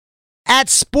At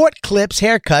Sport Clips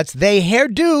Haircuts, they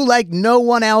hairdo like no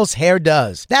one else hair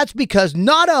does. That's because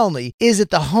not only is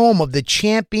it the home of the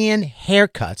champion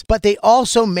haircuts, but they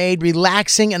also made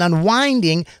relaxing and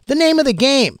unwinding the name of the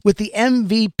game. With the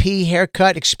MVP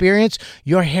haircut experience,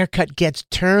 your haircut gets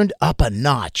turned up a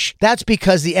notch. That's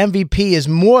because the MVP is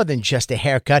more than just a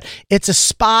haircut. It's a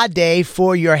spa day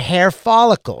for your hair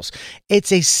follicles.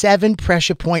 It's a 7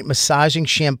 pressure point massaging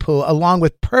shampoo along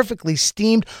with perfectly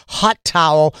steamed hot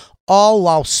towel, all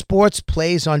while sports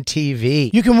plays on TV.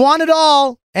 You can want it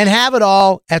all and have it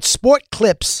all at Sport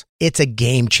Clips. It's a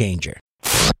game changer.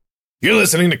 You're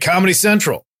listening to Comedy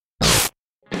Central.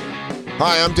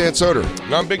 Hi, I'm Dan Soder.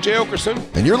 And I'm Big J. Okerson.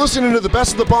 And you're listening to the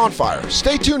best of the Bonfire.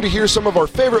 Stay tuned to hear some of our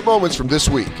favorite moments from this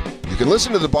week. You can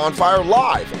listen to the Bonfire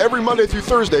live every Monday through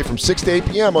Thursday from 6 to 8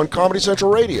 p.m. on Comedy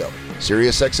Central Radio,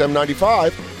 Sirius XM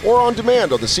 95, or on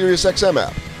demand on the Sirius XM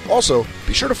app. Also,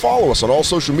 be sure to follow us on all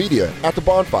social media at The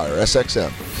Bonfire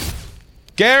SXM.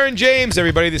 Garren James,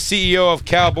 everybody, the CEO of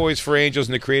Cowboys for Angels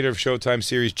and the creator of Showtime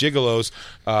series Gigolos.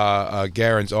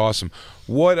 Garren's awesome.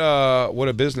 What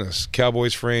a business.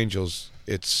 Cowboys for Angels.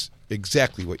 It's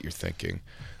exactly what you're thinking.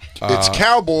 It's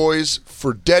Cowboys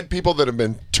for dead people that have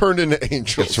been turned into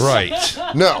angels. That's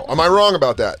right. No, am I wrong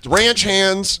about that? Ranch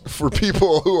hands for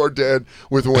people who are dead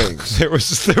with wings. there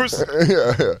was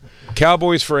yeah.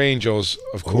 Cowboys for Angels,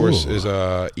 of course, is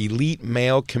elite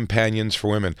male companions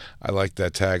for women. I like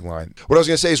that tagline. What I was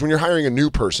going to say is when you're hiring a new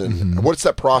person, what's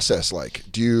that process like?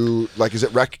 Do you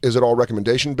is it all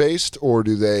recommendation based, or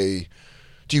do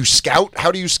you scout?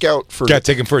 How do you scout for? Got to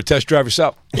take him for a test drive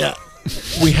yourself. Yeah.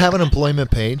 We have an employment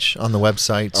page on the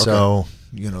website, so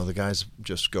the guys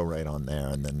just go right on there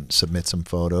and then submit some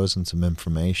photos and some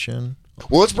information.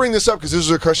 Well, let's bring this up because this is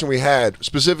a question we had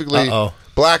specifically.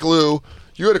 Black Lou,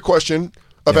 you had a question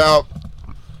about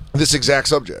this exact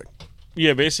subject.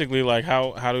 Yeah, basically, like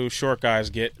how do short guys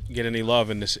get any love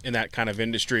in that kind of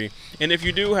industry? And if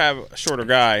you do have a shorter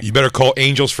guy, you better call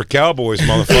Angels for Cowboys,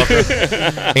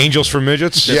 motherfucker. Angels for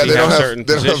midgets. Yeah, they don't have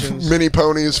mini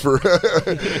ponies for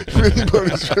ladies.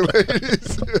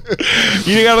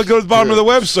 You got to go to the bottom of the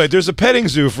website. There's a petting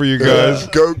zoo for you guys.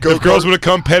 Go if girls want to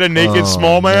come pet a naked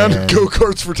small man. Go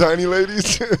karts for tiny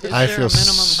ladies. Is there a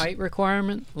minimum height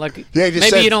requirement? Like maybe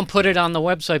said, you don't put it on the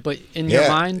website, but in your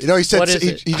mind, he said what is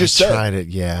it? He just said.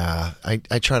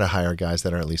 I try to hire guys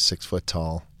that are at least 6 foot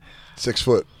tall. 6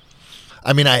 foot.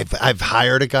 I mean, I've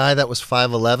hired a guy that was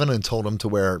 5'11" and told him to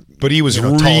wear, but he was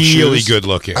tall really shoes. good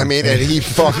looking. I mean, and he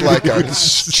fucked like a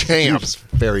champ. He was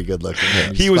very good looking.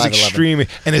 Yeah, he was extremely,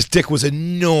 and his dick was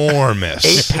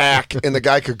enormous. 8-pack, and the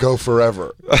guy could go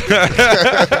forever.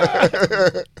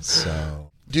 So.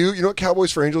 You know what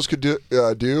Cowboys for Angels could do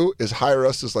is hire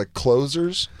us as like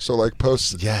closers. So like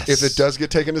if it does get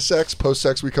taken to sex, post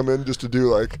sex we come in just to do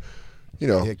like,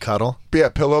 cuddle. Yeah,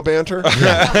 pillow banter.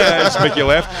 Just make you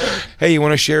laugh. Hey, you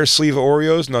want to share a sleeve of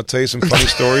Oreos and I'll tell you some funny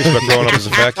stories about growing up as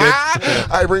a fat kid?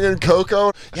 I bring in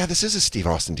Coco. Yeah, this is a Steve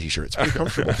Austin t-shirt. It's pretty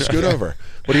comfortable. Scoot over.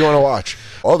 What do you want to watch?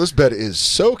 Oh, this bed is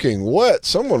soaking wet.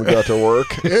 Someone got to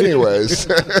work. Anyways.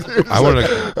 I want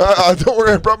to. Don't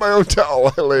worry, I brought my own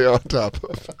towel. I lay on top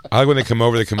of. I like when they come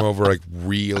over like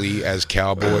really as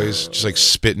cowboys, just like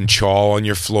spitting chaw on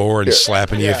your floor and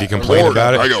slapping you if you complain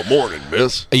about it. I go, morning,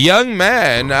 miss. A young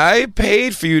man, I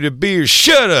paid for you to be here.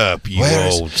 Shut up, you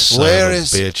old son of a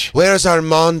bitch. Where's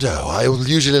Armando? I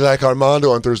usually like Armando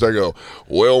on Thursday. I go,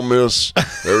 well, miss,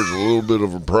 there's a little bit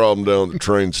of a problem down at the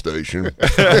train station.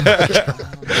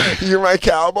 You're my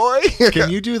cowboy? Can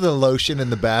you do the lotion in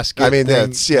the basket? I mean,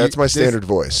 thing? that's my standard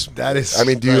voice. That is. I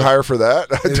mean, do you hire for that?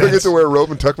 Do I get to wear a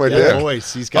robe and tuck my dick?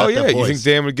 Voice. He's got that voice. You think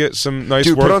Dan would get some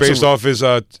nice work based off his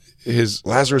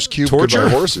Lazarus Cube torture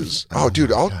horses? Oh,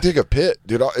 dude, I'll dig a pit,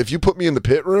 dude. If you put me in the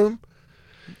pit room.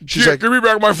 She's like, give me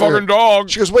back my fucking dog.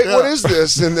 She goes, wait, what is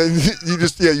this? And then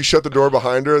you shut the door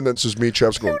behind her, and then it's just me,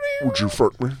 Chaps, going, would you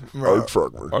fuck me? I'd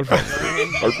fuck me.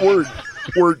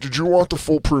 Wait, did you want the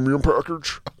full premium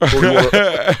package? Or do you want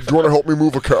to help me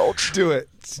move a couch? Do it.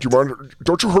 Do you mind?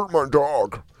 Don't you hurt my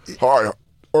dog. Hi,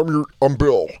 I'm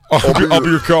Bill. I'll be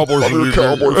your cowboy. I'm your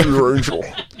cowboy for your angel.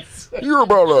 You're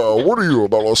about what are you,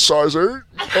 about a size 8? All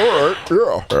right,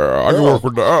 yeah. I can work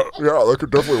with that. Yeah, that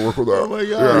could definitely work with that. Oh my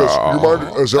god. Yes,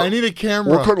 you mind? I need a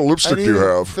camera. What kind of lipstick do you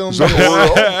have? Is that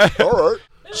L'Oreal? All right.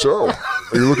 So,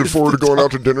 are you looking forward to going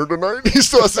out to dinner tonight? He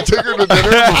still has to take her to dinner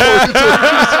before he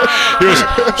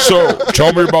takes. So,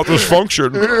 tell me about this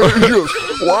function. He goes,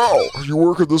 wow, you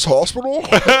work at this hospital?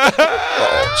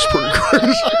 Oh, it's pretty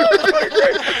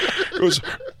crazy.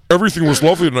 Everything was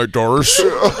lovely tonight, Doris.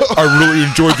 I really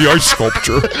enjoyed the ice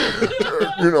sculpture.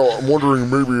 I'm wondering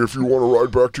maybe if you want to ride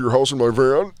back to your house in my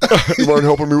van. You mind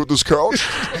helping me with this couch?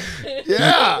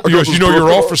 Yeah. He goes, you know,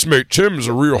 your office mate Tim's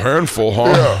a real handful, huh?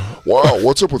 Yeah. Wow,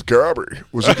 what's up with Gabby?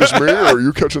 Was it just me, or are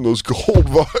you catching those gold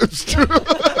vibes too?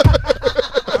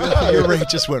 Your rate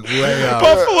just went way up.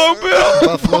 Buffalo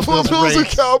Bill. Buffalo Bill's a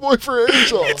cowboy for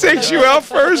Angel. He takes you out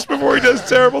first before he does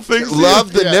terrible things.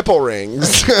 Love the nipple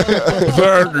rings.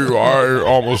 Thank you. I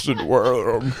almost didn't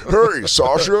wear them. Hey,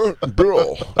 Sasha,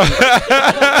 Bill.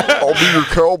 I'll be your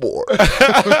cowboy.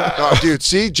 Oh, dude,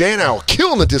 see, Jay and I will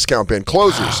kill in the discount bin.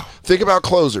 Closers. Think about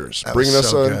closers. That Bringing was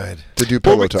us so in good. to do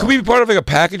pillow talk. Can we be part of like a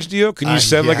package deal? Can you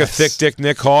send like a yes. thick dick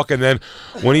Nick Hawk, and then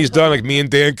when he's done, like me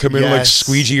and Dan come in and like Yes.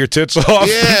 squeegee your tits off?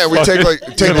 Yeah, we take Lay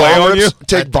bong on rips. you?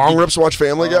 Take bong rips. Watch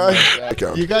Family Guy.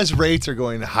 You guys' rates are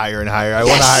going higher and higher. I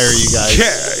want to hire you guys.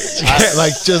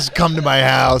 Like, just come to my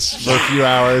house for a few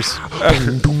hours,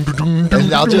 and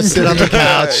I'll just sit on the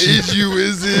couch. Is you.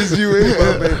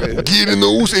 Get in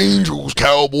those angels,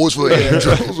 cowboys for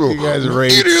angels. You guys'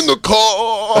 rates Get in the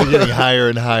car. are getting higher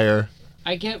and higher.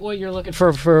 I get what you're looking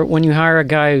for when you hire a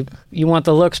guy. You want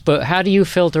the looks, but how do you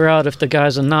filter out if the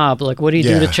guy's a knob? Like, what do you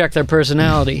do to check their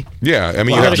personality? Yeah, I mean,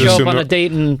 You you got have to to show assume up on a they're-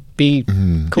 date and be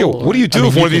cool. Yo, what do you do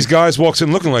if one of these guys walks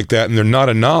in looking like that and they're not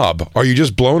a knob? Are you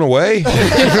just blown away? Like,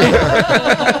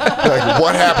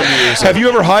 what happened to you? Have you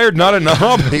ever hired not a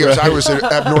knob? He goes, I was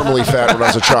abnormally fat when I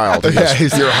was a child. He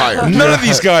goes, you're hired. None of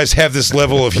these guys have this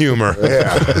level of humor.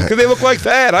 Yeah. Because they look like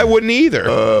that. I wouldn't either.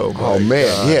 Oh,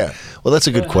 man. Yeah. Well, that's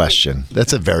a good question.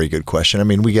 That's a very good question. I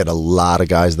mean, we get a lot of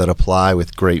guys that apply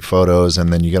with great photos,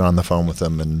 and then you get on the phone with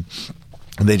them, and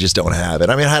they just don't have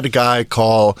it. I mean, I had a guy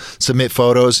submit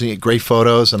photos, great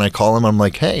photos, and I call him. I'm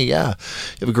like, hey, yeah,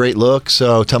 you have a great look,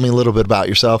 so tell me a little bit about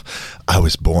yourself. I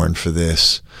was born for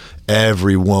this.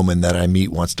 Every woman that I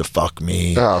meet wants to fuck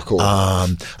me. Oh, cool.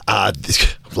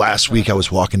 Last week I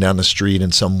was walking down the street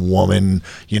and some woman,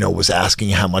 was asking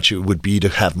how much it would be to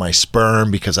have my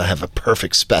sperm because I have a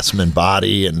perfect specimen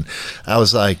body, and I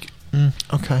was like,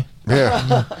 okay.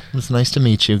 Yeah. It was nice to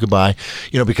meet you. Goodbye.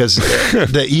 Because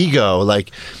the ego, like,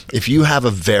 if you have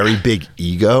a very big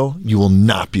ego, you will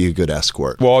not be a good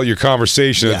escort. Well, your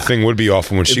conversation, the thing would be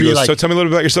awful when she goes, so tell me a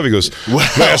little bit about yourself. He goes,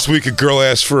 last week a girl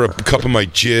asked for a cup of my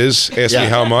jizz, asked me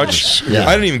how much. Yeah.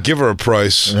 I didn't even give her a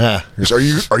price. Yeah. He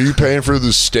goes, are you paying for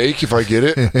the steak if I get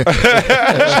it?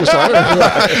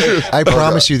 I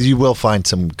promise you that you will find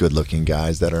some good-looking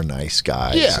guys that are nice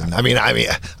guys. Yeah. And I mean,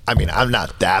 I'm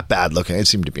not that bad looking. I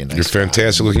seem to be a nice You're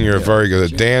fantastic looking. You're very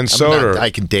good. Dan Soder. I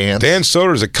can dance. Dan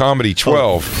Soder's at Comedy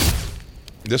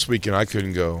 12. This weekend I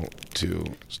couldn't go to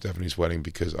Stephanie's wedding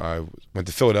because I went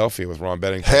to Philadelphia with Ron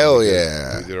Bennington. Hell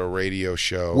yeah. We did a radio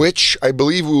show. Which I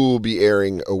believe we will be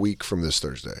airing a week from this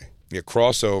Thursday. Yeah,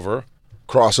 crossover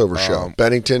Show.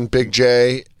 Bennington, Big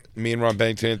J. Me and Ron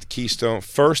Bennington at the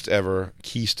first ever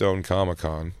Keystone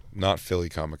Comic-Con. Not Philly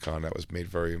Comic-Con. That was made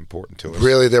very important to us.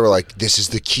 Really? They were like, this is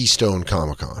the Keystone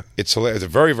Comic-Con. It's hilarious. It's a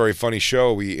very, very funny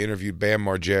show. We interviewed Bam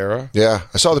Margera. Yeah.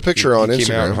 I saw the picture on Instagram. He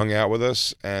came out and hung out with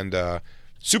us. And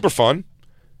super fun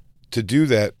to do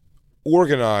that.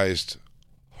 Organized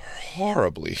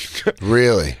horribly.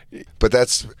 Really? But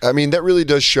that really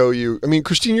does show you. I mean,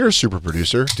 Christine, you're a super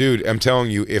producer. Dude, I'm telling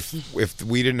you, if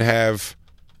we didn't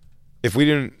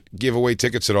give away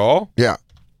tickets at all, yeah,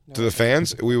 to the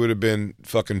fans, we would have been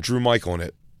fucking Drew Michael in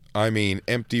it. I mean,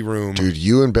 empty room. Dude,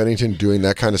 you and Bennington doing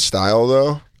that kind of style,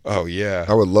 though? Oh, yeah.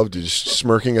 I would love to just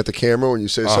smirking at the camera when you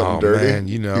say something dirty. Man,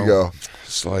 you go,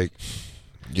 it's like...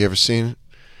 You ever seen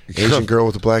Asian girl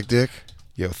with a black dick?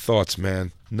 Yo, thoughts,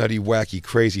 man. Nutty, wacky,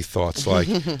 crazy thoughts like,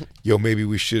 yo, maybe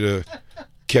we should have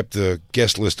kept the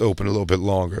guest list open a little bit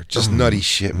longer. Just nutty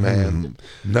shit, man.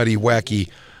 Nutty, wacky...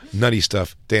 nutty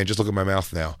stuff. Dan, just look at my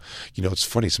mouth now. It's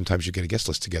funny. Sometimes you get a guest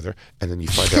list together, and then you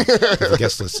find out that the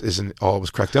guest list isn't all it was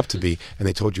cracked up to be, and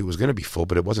they told you it was going to be full,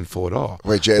 but it wasn't full at all.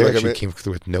 Wait, Jay, they look actually at me. came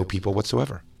through with no people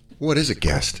whatsoever. What is a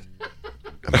guest?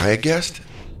 Am I a guest?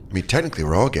 I mean, technically,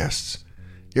 we're all guests.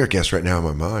 You're a guest right now in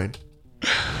my mind.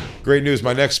 Great news.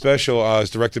 My next special is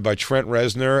directed by Trent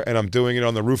Reznor, and I'm doing it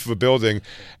on the roof of a building,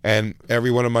 and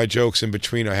every one of my jokes in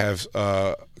between, I have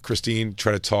Christine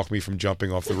try to talk me from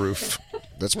jumping off the roof.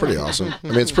 That's pretty awesome. I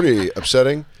mean, it's pretty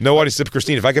upsetting. No audience except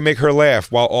Christine. If I can make her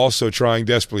laugh while also trying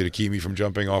desperately to keep me from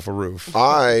jumping off a roof.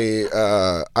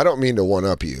 I don't mean to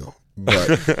one-up you, but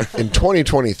in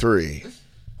 2023...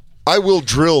 I will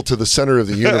drill to the center of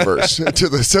the universe, to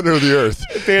the center of the earth.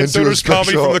 Dan Soder's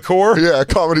comedy from the core? Yeah,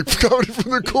 comedy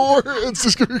from the core. It's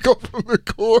just going to go from the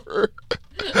core.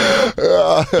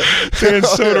 Dan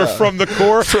Soder from the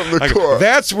core. From the core.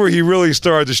 That's where he really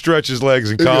started to stretch his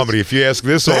legs in comedy. If you ask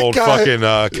this old fucking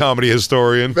comedy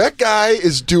historian, that guy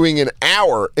is doing an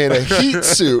hour in a heat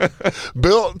suit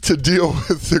built to deal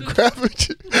with the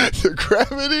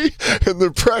gravity and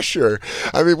the pressure.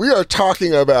 I mean, we are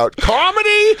talking about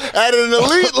comedy at an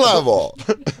elite level.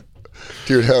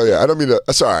 Dude, hell yeah. I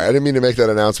didn't mean to make that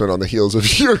announcement on the heels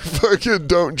of your fucking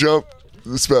Don't Jump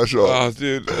special. Oh,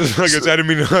 dude. I guess I didn't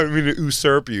mean to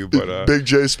usurp you, but Big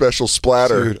J special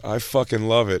splatter. Dude, I fucking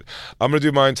love it. I'm gonna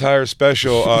do my entire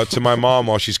special to my mom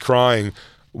while she's crying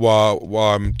while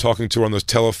I'm talking to her on those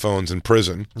telephones in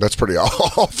prison. That's pretty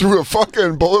all through a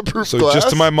fucking bulletproof glass. So just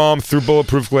to my mom through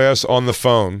bulletproof glass on the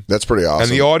phone. That's pretty awesome.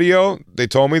 And the audio, they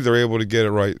told me they're able to get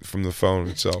it right from the phone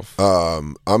itself.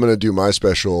 I'm gonna do my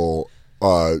special.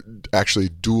 Actually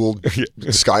dual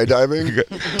skydiving,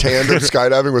 tandem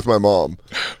skydiving with my mom.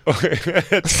 Okay.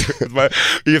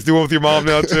 You have to go with your mom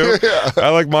now too? Yeah. I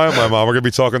like my mom. We're going to be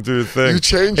talking through the thing. You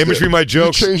changed in between my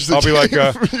jokes, I'll be like,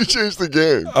 you changed the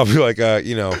game. I'll be like,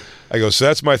 I go, so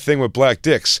that's my thing with black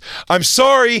dicks. I'm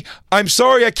sorry, I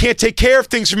can't take care of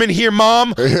things from in here, Mom.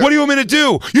 What do you want me to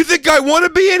do? You think I want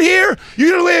to be in here? You're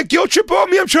going to lay a guilt trip on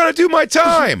me? I'm trying to do my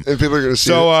time. And people are going to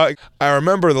see it. I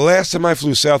remember the last time I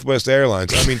flew Southwest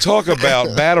Airlines. I mean, talk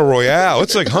about Battle Royale.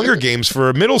 It's like Hunger Games for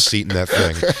a middle seat in that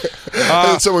thing. And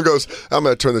then someone goes, I'm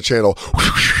going to turn the channel.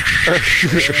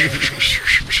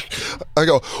 I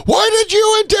go, why did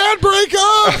you and Dad break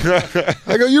up?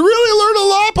 I go, you really learn a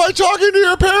lot by talking to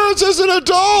your parents as an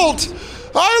adult.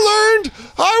 I learned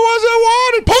I wasn't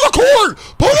wanted. Pull the cord!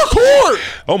 Pull the cord!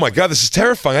 Oh my God, this is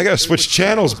terrifying. I got to switch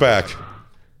channels back.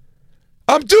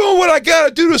 I'm doing what I got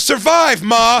to do to survive,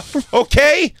 Ma.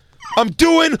 Okay? I'm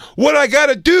doing what I got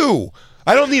to do.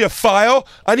 I don't need a file.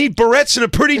 I need barrettes and a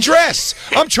pretty dress.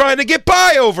 I'm trying to get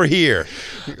by over here.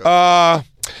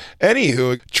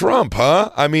 Anywho, Trump,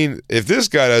 huh? I mean, if this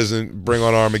guy doesn't bring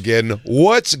on Armageddon,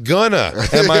 what's gonna?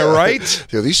 Am I right?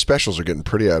 Yeah, these specials are getting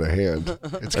pretty out of hand.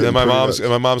 And then my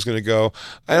mom's gonna go,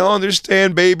 I don't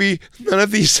understand, baby. None of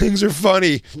these things are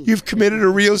funny. You've committed a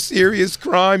real serious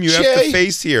crime you have to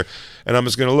face here. And I'm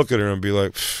just gonna look at her and be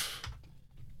like,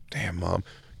 damn, Mom.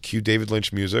 Cue David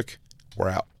Lynch music. We're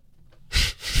out.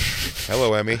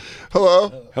 Hello, Emmy. Hello,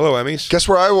 Emmys. Guess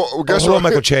where I will. Hello,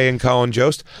 Michael Che and Colin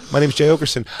Jost. My name's Jay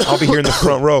Okerson. I'll be here in the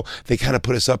front row. They kind of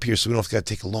put us up here so we don't have to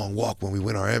take a long walk when we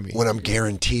win our Emmy. When I'm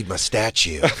guaranteed my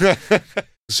statue.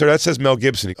 Sir, that says Mel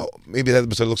Gibson. Oh, maybe that's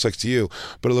what it looks like to you,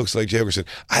 but it looks like Jay Okerson.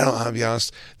 I'll be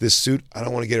honest, this suit, I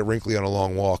don't want to get it wrinkly on a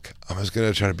long walk. I'm just going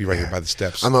to try to be right here by the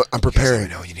steps. I'm preparing. Let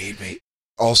me know when you need me.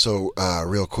 Also,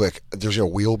 real quick, there's a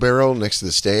wheelbarrow next to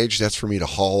the stage. That's for me to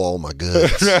haul all my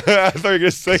goods. I thought you were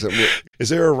going to say, is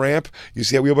there a ramp? You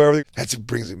see that wheelbarrow? That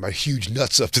brings my huge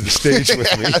nuts up to the stage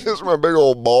with me. Those are my big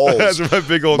old balls. That's my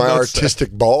big old my nuts.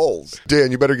 Artistic balls.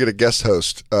 Dan, you better get a guest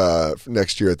host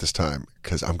next year at this time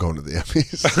because I'm going to the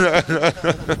Emmys.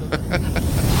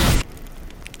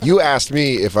 You asked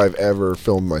me if I've ever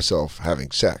filmed myself having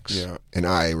sex, and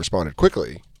I responded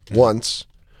quickly once.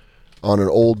 On an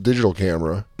old digital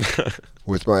camera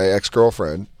with my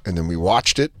ex-girlfriend, and then we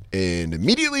watched it and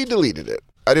immediately deleted it.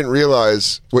 I didn't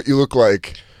realize what you look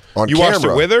like on camera. You watched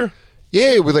it with her?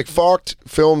 Yeah, we like fucked,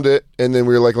 filmed it, and then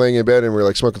we were like laying in bed and we were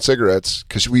like smoking cigarettes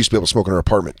because we used to be able to smoke in her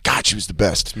apartment. God, she was the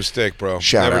best. It's a mistake, bro.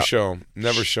 Shout Never out. show him.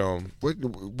 Never show him.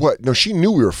 What? No, she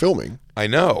knew we were filming. I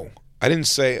know. I didn't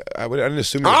say. I didn't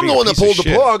assume. I'm the one that pulled the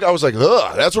plug. I was like,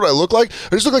 ugh, that's what I look like. I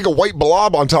just look like a white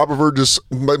blob on top of her, just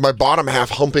my bottom half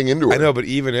humping into her. I know, but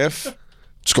even if,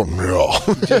 just go no.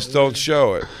 Just don't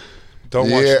show it.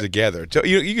 Don't watch it together.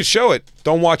 You can show it.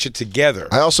 Don't watch it together.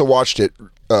 I also watched it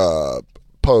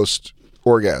post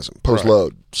orgasm, post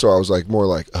load. So I was like, more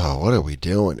like, oh, what are we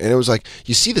doing? And it was like,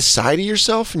 you see the side of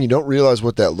yourself, and you don't realize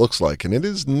what that looks like, and it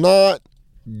is not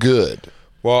good.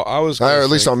 Well, I was, or at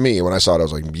least on me, when I saw it, I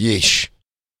was like, yeesh.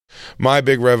 My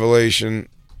big revelation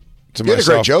to you myself,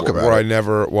 had a great joke about where it. I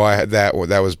never, I had that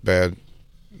was bad.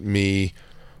 Me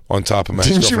on top of my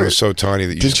ex-girlfriend was so tiny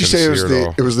that you didn't you say it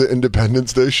was the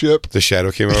Independence Day ship? The shadow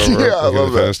came over. Yeah, I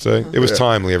love that. It was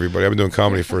timely, everybody. I've been doing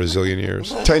comedy for a zillion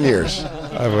years. 10 years.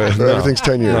 Everything's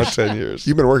 10 years. Not 10 years.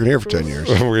 You've been working here for 10 years.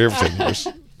 We're here for 10 years.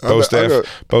 Bow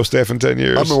staff in 10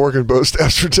 years. I've been working bow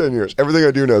staffs for 10 years. Everything I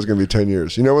do now is going to be 10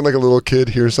 years. You know when like a little kid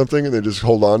hears something and they just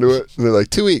hold on to it? And they're like,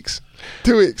 2 weeks.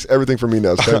 2 weeks. Everything for me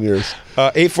now is 10 years.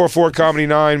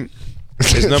 844-COMEDY-9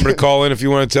 is the number to call in if you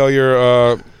want to tell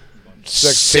your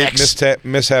sex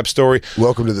mishap story.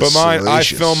 Welcome to the But mine, I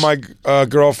filmed my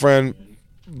girlfriend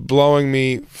blowing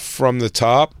me from the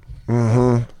top.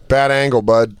 Mm-hmm. Bad angle,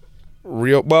 bud.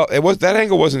 That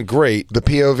angle wasn't great. The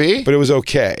POV? But it was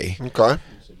okay. Okay.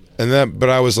 But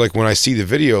I was like, when I see the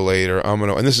video later, I'm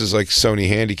gonna. And this is like Sony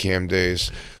Handycam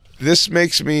days. This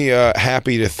makes me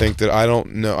happy to think that I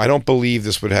don't know. I don't believe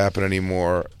this would happen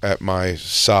anymore at my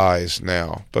size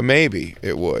now, but maybe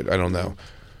it would. I don't know.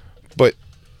 But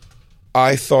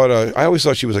I always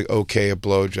thought she was like okay at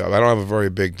blowjob. I don't have a very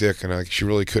big dick, and she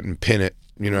really couldn't pin it.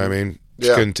 You know what I mean? She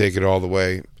couldn't take it all the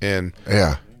way in.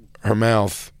 Yeah. Her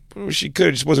mouth, she could.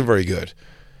 It just wasn't very good.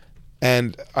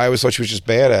 And I always thought she was just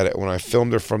bad at it. When I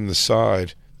filmed her from the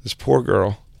side, this poor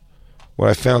girl, what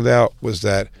I found out was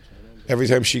that every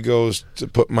time she goes to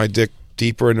put my dick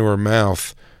deeper into her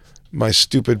mouth, my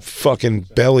stupid fucking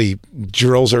belly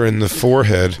drills her in the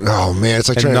forehead. Oh man, it's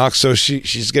like so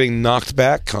she's getting knocked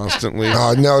back constantly.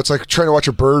 Oh no, it's like trying to watch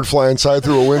a bird fly inside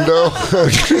through a window.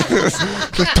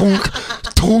 Like, tonk,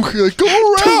 tonk. You're like, go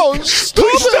around.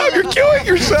 Please stop! You're killing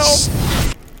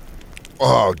yourself.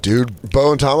 Oh, dude,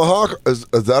 Bo and Tomahawk. Is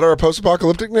that our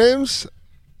post-apocalyptic names?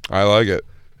 I like it.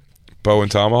 Bo and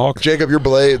Tomahawk. Jacob, your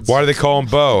blades. Why do they call him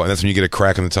Bo? And that's when you get a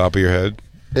crack in the top of your head.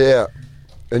 Yeah,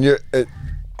 and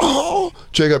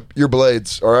Jacob, your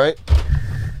blades. All right.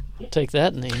 Take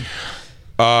that name.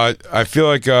 I feel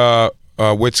like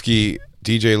Witsky,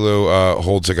 DJ Lou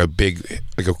holds like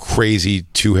a crazy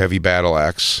too heavy battle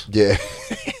axe. Yeah.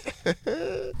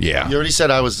 Yeah. You already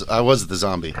said I was the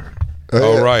zombie.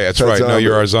 Oh, right. That's right. No,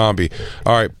 you're our zombie.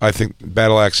 All right. I think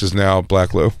battle axe is now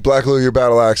Black Lou. Black Lou, your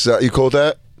battle axe. You cool with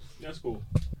that? That's cool.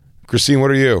 Christine, what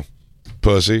are you?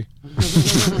 Pussy.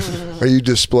 Are you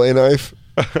display knife?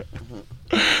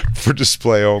 For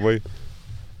display only.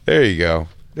 There you go.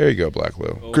 There you go, Black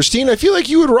Lou. Christine, I feel like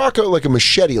you would rock like a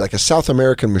machete, like a South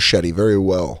American machete, very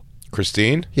well.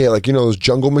 Christine? Yeah, like you know those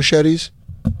jungle machetes.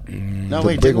 No,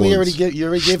 wait, didn't we already give? You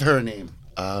already gave her a name.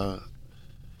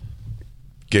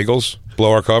 Giggles?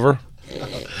 Blow our cover?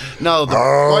 No, the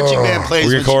marching band plays.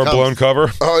 We're gonna call her blown cover?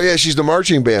 Oh yeah, she's the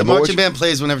marching band. The marching band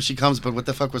plays whenever she comes. But what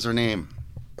the fuck was her name?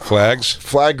 Flags?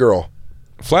 Flag Girl.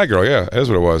 Flag Girl, yeah, that's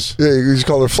what it was. Yeah, you just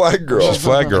call her Flag Girl. She's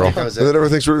Flag Girl. And then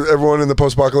everyone in the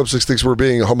post-apocalyptic thinks we're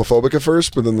being homophobic at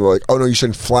first, but then they're like, oh no, you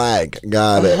said flag.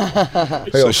 Got it.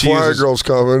 Hey, so Flag Girl's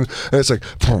coming, and it's like,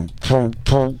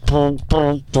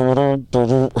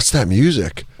 what's that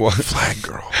music? What? Flag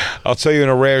Girl. I'll tell you, in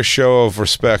a rare show of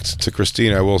respect to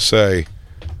Christine, I will say,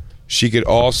 she could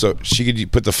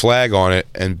put the flag on it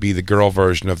and be the girl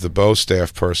version of the bow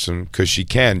staff person, because she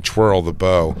can twirl the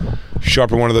bow.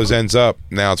 Sharpen one of those ends up.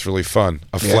 Now it's really fun.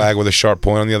 A flag with a sharp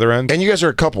point on the other end. And you guys are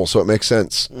a couple, so it makes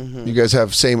sense. Mm-hmm. You guys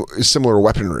have similar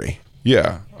weaponry.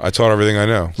 Yeah, I taught everything I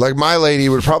know. Like my lady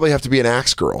would probably have to be an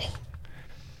axe girl.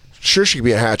 Sure, she could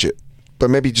be a hatchet,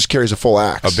 but maybe just carries a full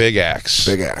axe. A big axe.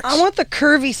 Big axe. I want the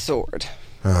curvy sword.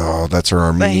 Oh, that's her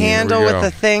Armenian. The handle with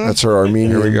the thing. That's her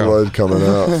Armenian blood coming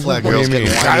out. Flag What do Girl's you mean?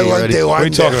 getting I whiny want already. the one. What are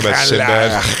you talking about,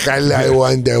 Sinbad? I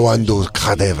want the one to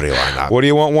cut everyone up. What do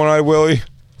you want, One-Eyed Willie?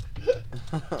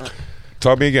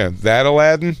 Talk me again. That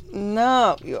Aladdin?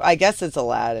 No, I guess it's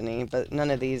Aladdin-y, but none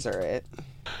of these are it.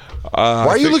 Why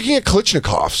are you looking at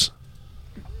Klitschnikovs?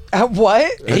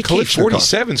 What?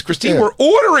 AK-47s. Christine, Yeah. we're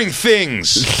ordering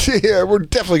things. Yeah, we're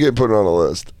definitely getting put on a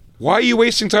list. Why are you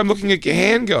wasting time looking at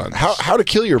handguns? How to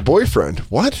kill your boyfriend?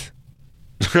 What?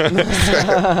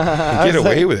 Get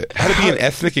away with it. How to be an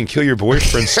ethnic and kill your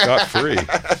boyfriend scot-free.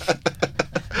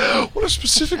 What a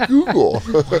specific Google.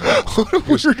 What a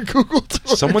weird Google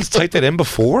tool. Someone's typed that in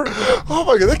before? Oh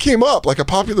my God, that came up like a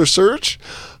popular search?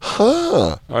 Huh.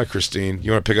 All right, Christine.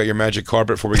 You want to pick out your magic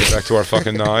carpet before we get back to our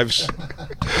fucking knives?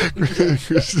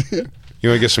 Christine. You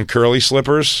want to get some curly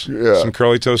slippers? Yeah. Some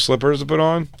curly toe slippers to put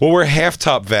on? We'll wear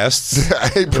half-top vests.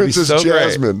 Hey, Princess so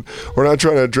Jasmine. We're not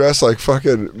trying to dress like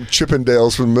fucking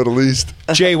Chippendales from the Middle East.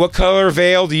 Jay, what color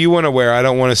veil do you want to wear? I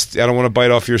don't want to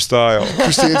bite off your style.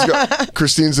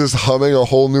 Christine's just humming a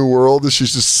whole new world as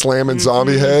she's just slamming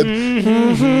zombie head.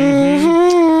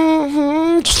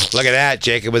 Look at that.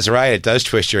 Jacob was right. It does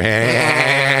twist your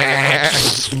hand.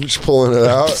 She's pulling it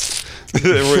out. It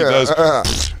really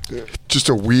does. Just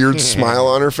a weird smile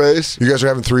on her face. You guys are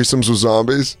having threesomes with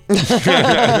zombies?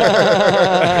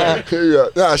 Here you go.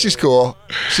 Nah, she's cool.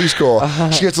 She's cool.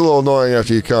 She gets a little annoying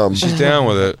after you come. She's down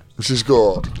with it. She's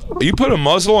cool. You put a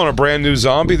muzzle on a brand new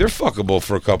zombie, they're fuckable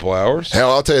for a couple hours. Hell,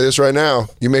 I'll tell you this right now.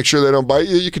 You make sure they don't bite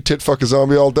you, you can tit fuck a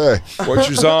zombie all day. What's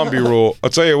your zombie rule?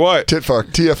 I'll tell you what. Tit fuck.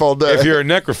 TF all day. If you're a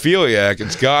necrophiliac,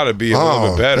 it's got to be a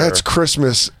little bit better. That's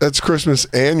Christmas. That's Christmas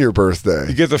and your birthday.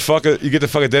 You get to fuck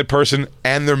a dead person,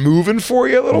 and they're moving for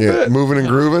you a little bit. Moving and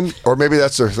grooving, or maybe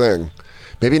that's their thing.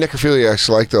 Maybe necrophiliacs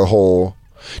like the whole.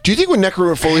 Do you think when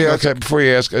necrophiliacs? Okay, before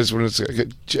you ask, I just want to say,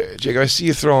 Jake, I see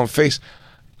you throwing face.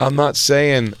 I'm not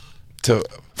saying to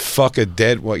fuck a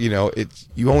dead,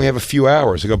 you only have a few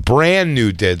hours. Like a brand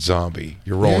new dead zombie.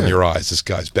 You're rolling your eyes. This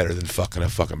guy's better than fucking a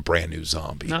fucking brand new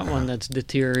zombie. Not one that's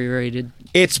deteriorated.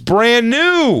 It's brand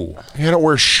new. You don't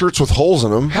wear shirts with holes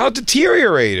in them. How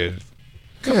deteriorated?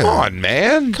 Come on,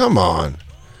 man. Come on.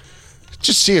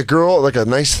 Just see a girl, like a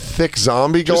nice thick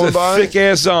zombie going by. Thick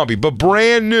ass zombie, but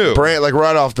brand new. Like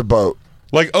right off the boat.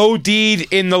 Like OD'd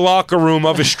in the locker room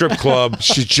of a strip club.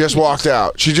 She just walked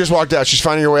out. She's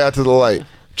finding her way out to the light.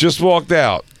 Just walked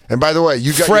out. And by the way,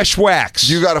 you got fresh wax.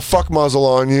 You got a fuck muzzle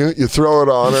on you. You throw it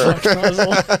on her.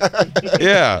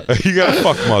 Yeah, you got a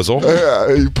fuck muzzle.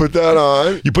 Yeah, you put that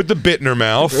on. You put the bit in her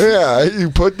mouth. Yeah, you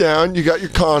put down. You got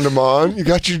your condom on. You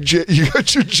got your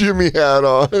Jimmy hat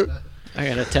on. I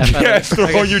gotta tap out. Yeah,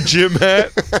 throw on your gym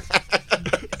hat.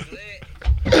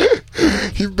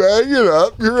 You bag it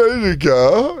up. You're ready to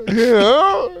go. You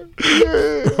know.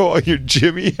 Throw on your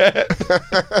Jimmy hat.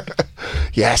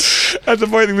 Yes. That's a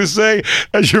funny thing to say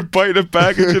as you're biting a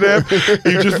package in half.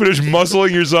 You just finish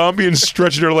muzzling your zombie and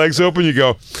stretching her legs open. You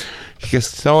go,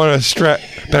 better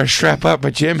strap up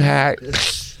my gym hat.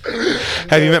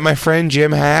 Have you met my friend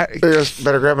Jim Hat?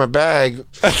 Better grab my bag.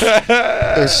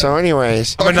 So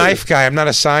anyways. I'm a knife guy. I'm not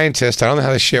a scientist. I don't know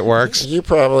how this shit works. You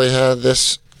probably had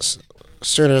this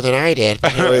sooner than I did.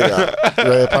 Here we go. You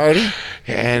ready to party?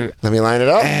 And let me line it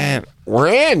up. And we're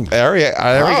in. There we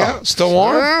go. Still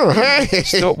warm? Oh, hey.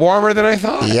 Still warmer than I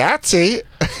thought. Yahtzee.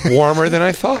 Warmer than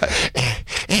I thought.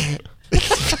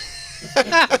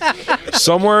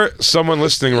 Somewhere, someone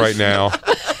listening right now.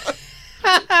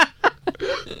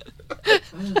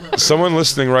 Someone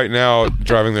listening right now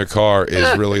driving their car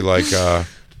is really like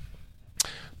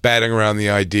batting around the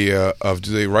idea of,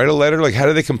 do they write a letter? Like, how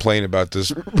do they complain about this?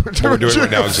 What we're doing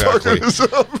right now exactly.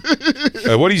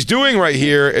 What he's doing right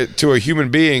here to a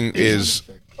human being is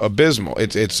abysmal.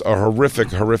 It's a horrific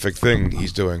thing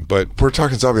he's doing. But we're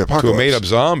talking zombie apocalypse. To a made-up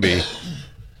zombie,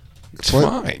 it's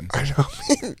fine. I know.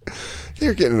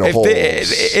 You're getting a hole.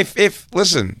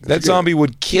 Listen, that zombie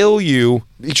would kill you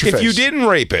if you didn't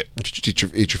rape it.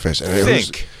 Eat your face.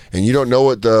 And you don't know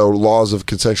what the laws of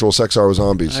consensual sex are with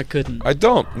zombies. I couldn't. I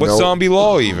don't. What zombie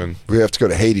law even? We have to go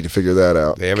to Haiti to figure that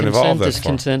out. They haven't evolved that far. Consent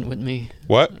is consent with me.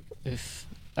 What? If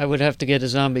I would have to get a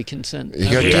zombie consent.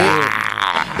 Excuse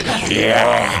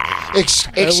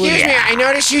me, I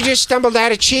noticed you just stumbled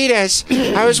out of Cheetahs.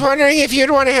 I was wondering if you'd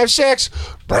want to have sex.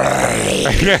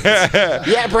 Brains.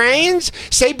 Yeah, brains?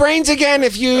 Say brains again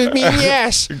if you mean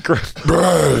yes.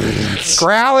 Brains.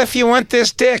 Growl if you want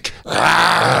this dick.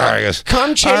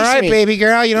 Come chase me. All right, baby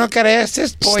girl, you don't got to ask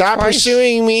this boy Stop twice.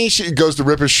 pursuing me. She goes to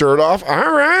rip his shirt off.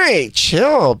 All right,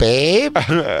 chill, babe.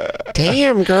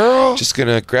 Damn, girl. Just going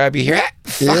to grab you here.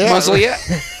 Fuck muzzle you.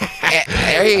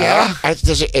 There you go.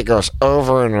 It goes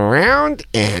over and around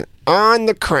and on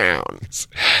the crown.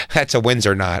 That's a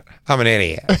Windsor knot. I'm an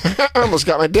idiot. I almost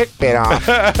got my dick bit off.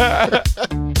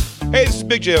 Hey, this is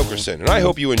Big J. Okerson, and I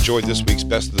hope you enjoyed this week's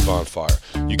Best of the Bonfire.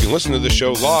 You can listen to the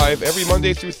show live every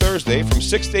Monday through Thursday from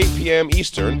 6 to 8 p.m.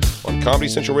 Eastern on Comedy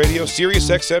Central Radio, Sirius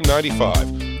XM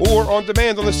 95, or on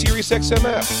demand on the Sirius XM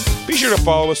app. Be sure to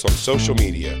follow us on social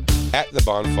media at The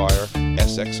Bonfire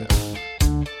SXM.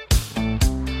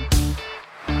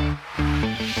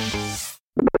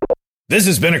 This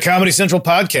has been a Comedy Central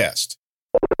podcast.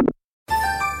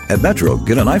 At Metro,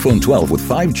 get an iPhone 12 with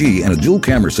 5G and a dual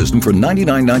camera system for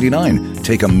 $99.99.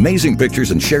 Take amazing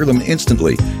pictures and share them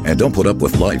instantly. And don't put up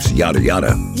with life's yada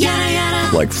yada. Yada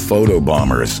yada. Like photo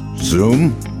bombers.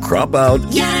 Zoom, crop out,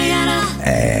 yada yada.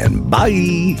 And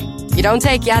bye. You don't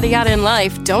take yada yada in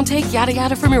life, don't take yada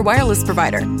yada from your wireless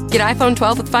provider. Get iPhone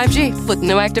 12 with 5G with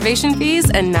no activation fees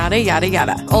and nada yada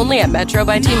yada. Only at Metro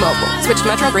by T-Mobile. Switch to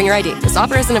Metro, bring your ID. This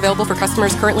offer isn't available for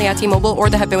customers currently at T-Mobile or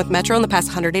that have been with Metro in the past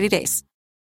 180 days.